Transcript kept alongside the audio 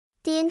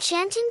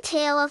Enchanting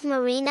Tale of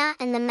Marina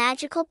and the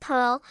Magical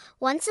Pearl.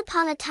 Once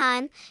upon a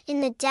time,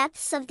 in the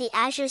depths of the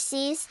azure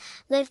seas,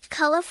 lived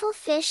colorful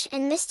fish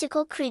and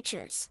mystical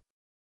creatures.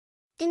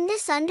 In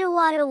this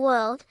underwater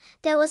world,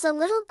 there was a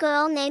little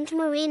girl named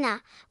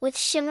Marina, with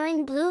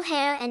shimmering blue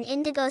hair and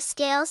indigo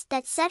scales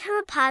that set her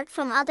apart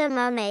from other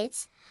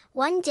mermaids.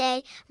 One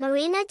day,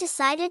 Marina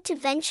decided to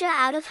venture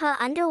out of her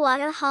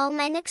underwater home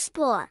and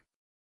explore.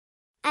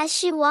 As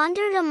she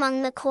wandered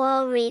among the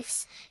coral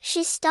reefs,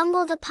 she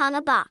stumbled upon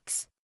a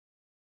box.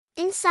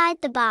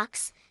 Inside the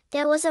box,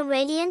 there was a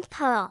radiant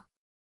pearl.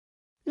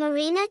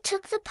 Marina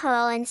took the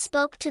pearl and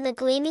spoke to the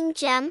gleaming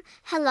gem.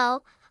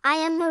 "Hello, I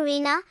am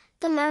Marina,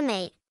 the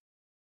mermaid."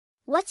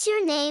 "What's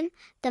your name?"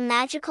 the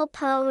magical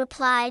pearl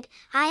replied.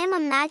 "I am a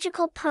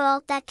magical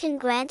pearl that can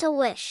grant a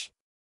wish."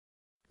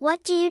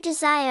 "What do you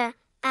desire?"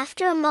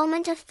 after a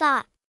moment of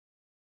thought.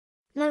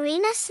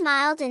 Marina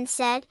smiled and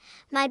said,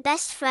 "My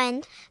best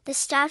friend, the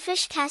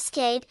starfish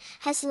Cascade,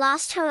 has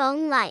lost her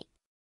own light.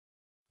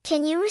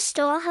 Can you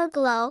restore her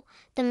glow?"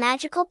 The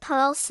magical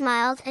pearl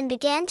smiled and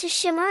began to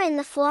shimmer in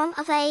the form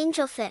of an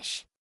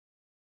angelfish.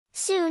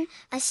 Soon,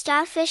 a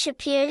starfish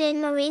appeared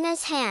in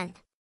Marina's hand.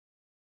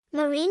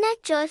 Marina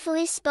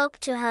joyfully spoke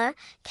to her,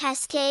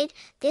 "Cascade,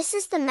 this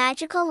is the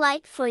magical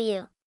light for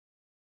you.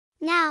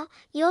 Now,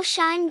 you'll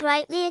shine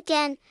brightly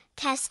again."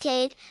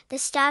 Cascade, the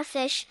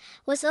starfish,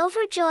 was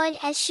overjoyed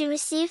as she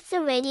received the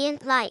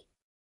radiant light.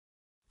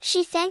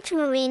 She thanked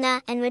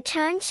Marina and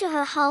returned to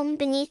her home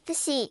beneath the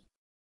sea.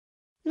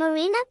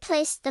 Marina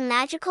placed the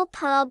magical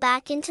pearl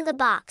back into the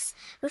box,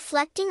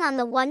 reflecting on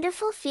the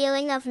wonderful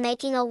feeling of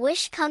making a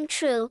wish come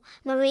true.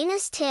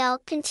 Marina's tale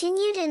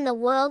continued in the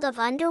world of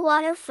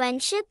underwater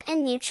friendship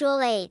and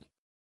mutual aid.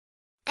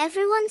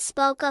 Everyone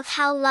spoke of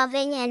how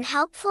loving and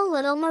helpful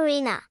little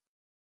Marina,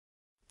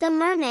 the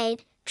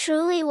mermaid,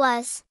 truly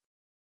was.